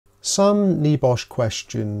Some NEBOSH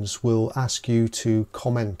questions will ask you to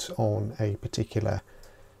comment on a particular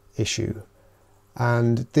issue,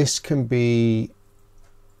 and this can be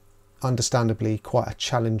understandably quite a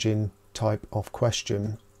challenging type of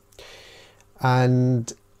question.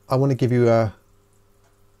 And I want to give you a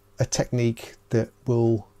technique that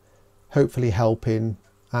will hopefully help in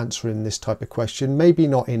answering this type of question. Maybe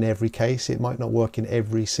not in every case, it might not work in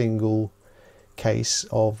every single case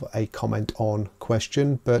of a comment on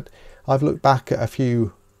question, but I've looked back at a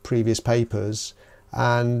few previous papers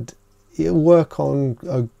and it'll work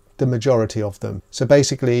on the majority of them. So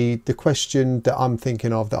basically the question that I'm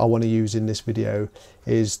thinking of that I want to use in this video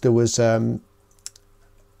is there was a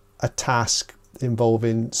task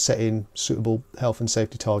involving setting suitable health and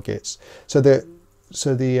safety targets. So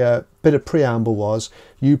the bit of preamble was,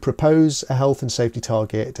 you propose a health and safety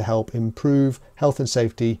target to help improve health and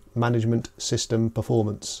safety management system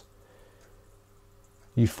performance.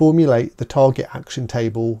 You formulate the target action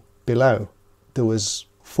table below. There was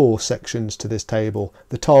 4 sections to this table: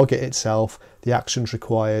 the target itself, the actions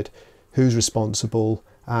required, who's responsible,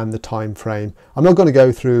 and the time frame. I'm not going to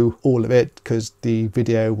go through all of it because the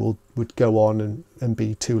video would go on and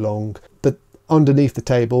be too long. But underneath the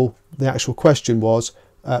table, the actual question was,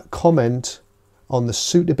 comment on the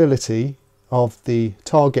suitability of the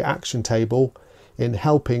target action table in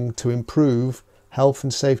helping to improve health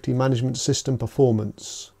and safety management system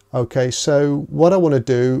performance. Okay, so what I want to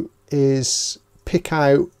do is pick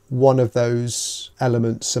out one of those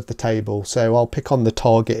elements of the table. So I'll pick on the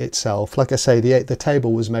target itself. Like I say, the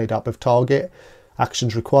table was made up of target,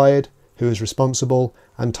 actions required, who is responsible,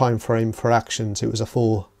 and time frame for actions. It was a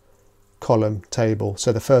 4-column table.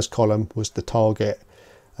 So the first column was the target.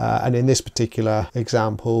 And in this particular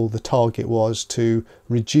example, the target was to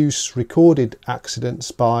reduce recorded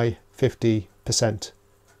accidents by 50%.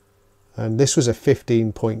 And this was a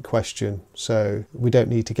 15-point question. So we don't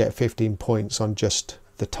need to get 15 points on just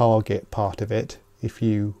the target part of it. If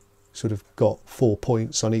you sort of got 4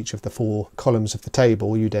 points on each of the 4 columns of the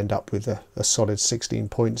table, you'd end up with a solid 16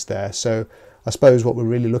 points there. So I suppose what we're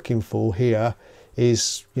really looking for here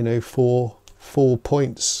is, you know, 4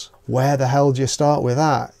 points. Where the hell do you start with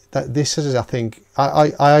that? This is, I think,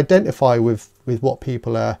 I identify with what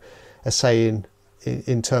people are saying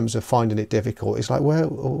in terms of finding it difficult. It's like, where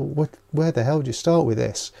the hell do you start with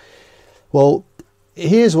this? Well,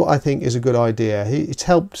 here's what I think is a good idea. It's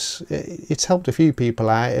helped a few people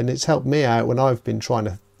out, and it's helped me out when I've been trying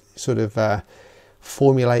to sort of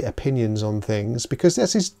formulate opinions on things, because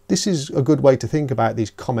this is a good way to think about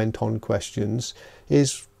these comment on questions.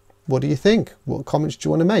 Is, what do you think? What comments do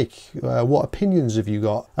you want to make? What opinions have you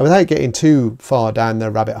got? And without getting too far down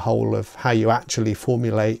the rabbit hole of how you actually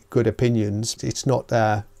formulate good opinions, it's not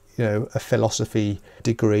you know, a philosophy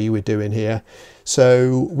degree we're doing here.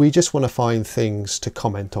 So we just want to find things to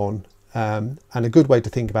comment on. And a good way to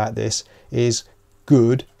think about this is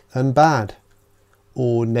good and bad,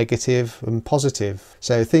 or negative and positive.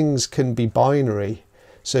 So things can be binary.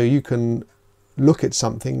 So you can look at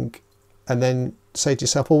something and then say to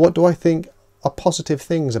yourself, well, what do I think are positive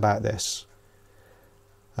things about this?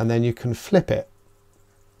 And then you can flip it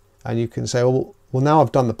and you can say, well, now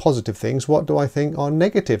I've done the positive things, what do I think are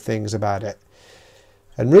negative things about it?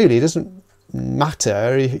 And really, it doesn't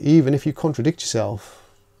matter even if you contradict yourself,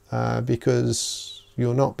 because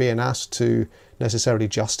you're not being asked to necessarily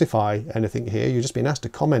justify anything here. You're just being asked to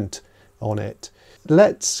comment on it.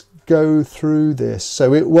 Let's go through this.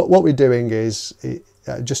 So what we're doing is,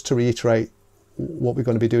 just to reiterate what we're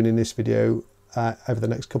going to be doing in this video over the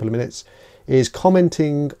next couple of minutes, is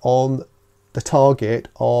commenting on the target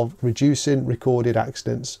of reducing recorded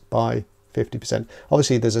accidents by 50%.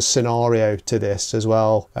 Obviously there's a scenario to this as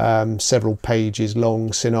well, several pages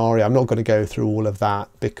long scenario. I'm not going to go through all of that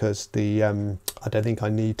because I don't think I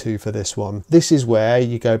need to for this one. This is where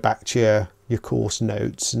you go back to your course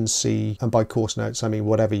notes and see, and by course notes I mean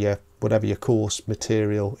whatever your course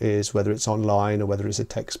material is, whether it's online or whether it's a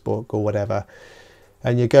textbook or whatever,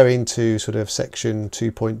 and you go into sort of section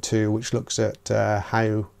 2.2, which looks at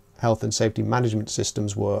how health and safety management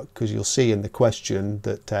systems work, because you'll see in the question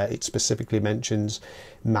that it specifically mentions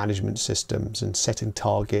management systems, and setting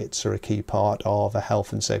targets are a key part of a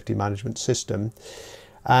health and safety management system.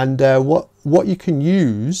 And what you can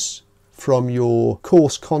use from your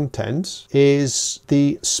course content is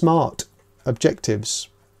the SMART objectives.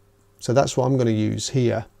 So that's what I'm going to use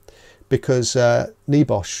here, because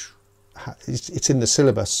NEBOSH, it's in the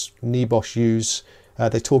syllabus. NEBOSH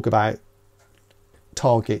they talk about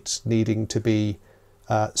targets needing to be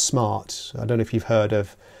SMART. I don't know if you've heard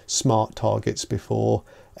of SMART targets before.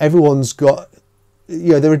 Everyone's got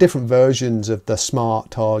there are different versions of the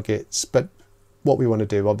SMART targets, but what we want to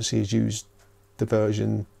do obviously is use the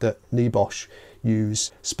version that NEBOSH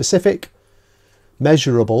use: specific,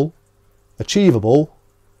 measurable, achievable,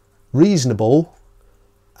 reasonable,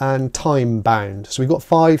 and time bound. So we've got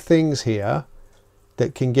 5 things here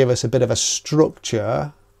that can give us a bit of a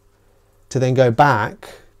structure to then go back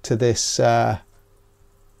to this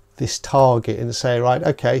this target and say, right,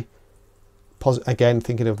 okay, again,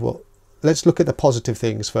 thinking of let's look at the positive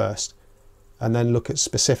things first and then look at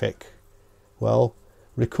specific. Well,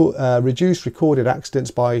 reduce recorded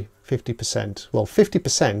accidents by 50%. Well,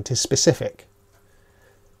 50% is specific.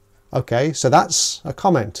 Okay, so that's a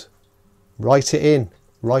comment. Write it in.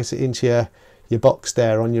 Write it into your box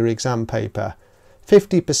there on your exam paper.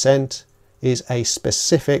 50% is a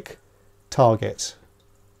specific target.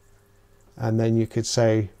 And then you could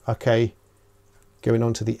say, okay, going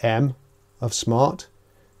on to the M of SMART,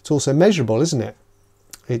 it's also measurable, isn't it?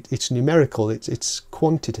 It's numerical, it's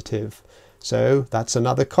quantitative. So that's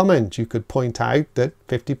another comment. You could point out that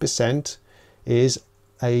 50% is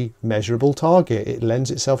a measurable target. It lends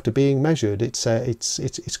itself to being measured. It's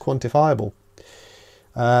quantifiable.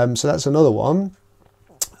 So that's another one.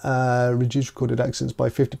 Reduce recorded accidents by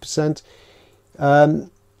 50%.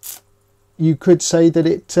 You could say that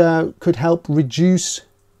it could help reduce.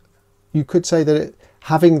 You could say that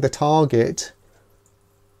having the target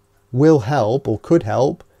will help, or could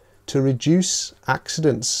help, to reduce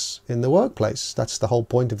accidents in the workplace. That's the whole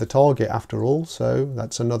point of the target after all. So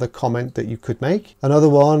that's another comment that you could make. Another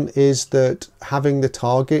one is that having the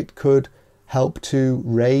target could help to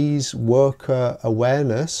raise worker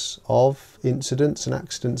awareness of incidents and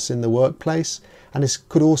accidents in the workplace, and this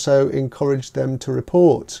could also encourage them to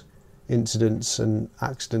report incidents and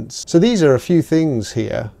accidents. So these are a few things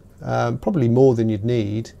here, probably more than you'd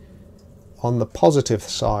need on the positive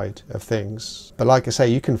side of things. But like I say,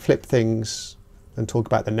 you can flip things and talk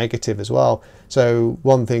about the negative as well. So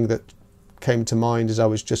one thing that came to mind as I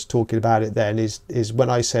was just talking about it then is when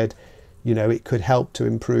I said, it could help to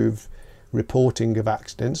improve reporting of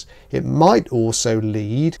accidents. It might also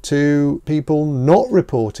lead to people not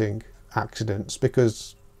reporting accidents,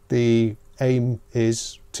 because the aim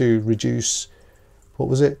is to reduce,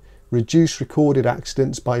 reduce recorded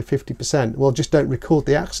accidents by 50%. Well, just don't record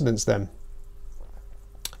the accidents then.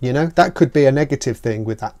 That could be a negative thing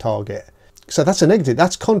with that target. So that's a negative.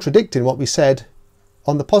 That's contradicting what we said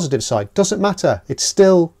on the positive side. Doesn't matter. It's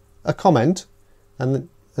still a comment, and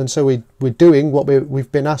so we're doing what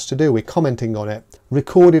we've been asked to do. We're commenting on it.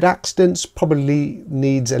 Recorded accidents probably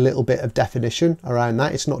needs a little bit of definition around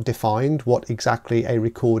that. It's not defined what exactly a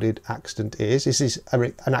recorded accident is. Is this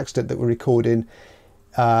an accident that we're recording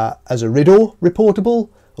as a riddle reportable,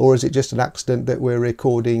 or is it just an accident that we're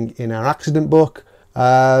recording in our accident book?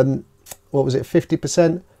 What was it,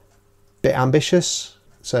 50%? Bit ambitious.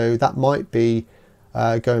 So that might be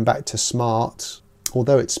going back to SMART,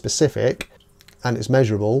 although it's specific and it's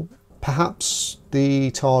measurable, perhaps the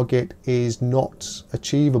target is not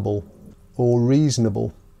achievable or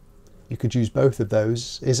reasonable. You could use both of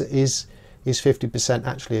those. Is 50%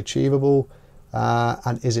 actually achievable,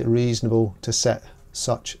 and is it reasonable to set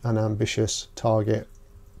such an ambitious target?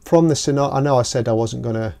 From the scenario, I know I said I wasn't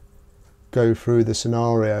going to go through the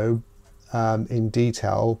scenario in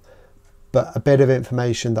detail, but a bit of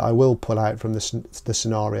information that I will pull out from the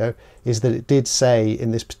scenario is that it did say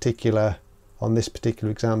on this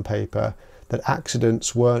particular exam paper that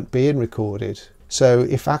accidents weren't being recorded. So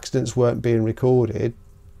if accidents weren't being recorded,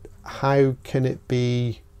 how can it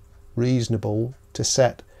be reasonable to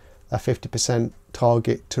set a 50%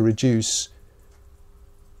 target to reduce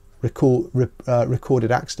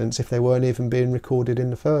recorded accidents if they weren't even being recorded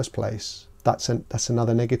in the first place? That's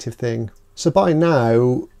another negative thing. So by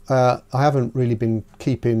now, I haven't really been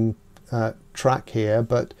keeping track here,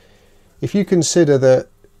 but if you consider that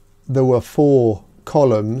there were 4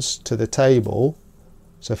 columns to the table,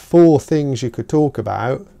 so 4 things you could talk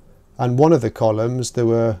about, and one of the columns there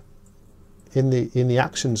were in the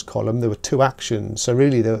actions column there were 2 actions. So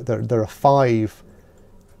really there are 5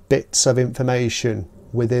 bits of information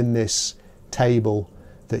within this table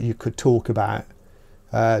that you could talk about.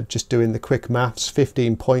 Just doing the quick maths,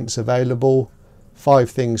 15 points available, 5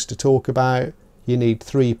 things to talk about. You need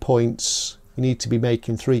 3 points. You need to be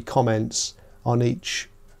making 3 comments on each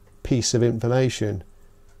piece of information,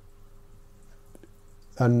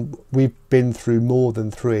 and we've been through more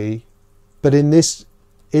than 3. But in this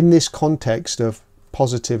context of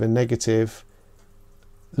positive and negative,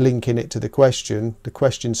 linking it to the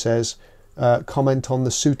question says comment on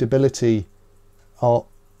the suitability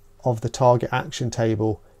of the target action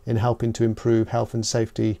table in helping to improve health and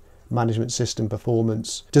safety management system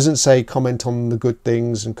performance. It doesn't say comment on the good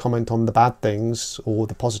things and comment on the bad things, or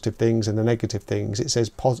the positive things and the negative things. It says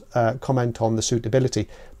comment on the suitability,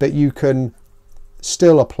 but you can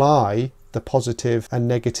still apply the positive and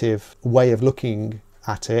negative way of looking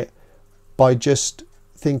at it by just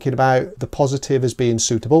thinking about the positive as being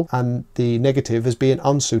suitable and the negative as being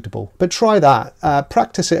unsuitable. But try that,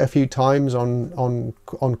 practice it a few times on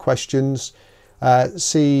questions,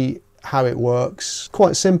 see how it works.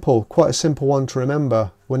 Quite a simple one to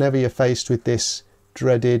remember whenever you're faced with this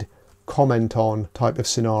dreaded comment on type of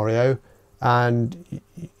scenario, and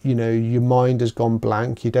you know your mind has gone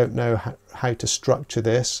blank, you don't know how to structure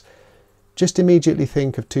this. Just immediately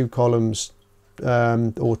think of two columns,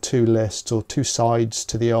 or two lists, or two sides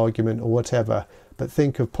to the argument, or whatever, but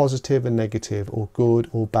think of positive and negative, or good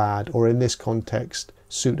or bad, or in this context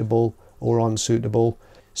suitable or unsuitable.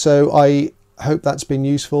 So I hope that's been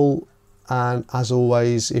useful, and as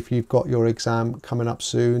always, if you've got your exam coming up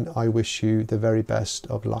soon, I wish you the very best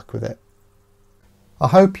of luck with it. I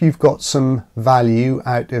hope you've got some value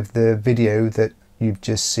out of the video that you've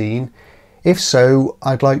just seen. If so,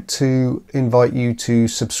 I'd like to invite you to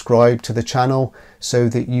subscribe to the channel so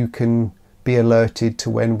that you can be alerted to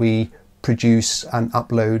when we produce and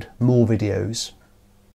upload more videos.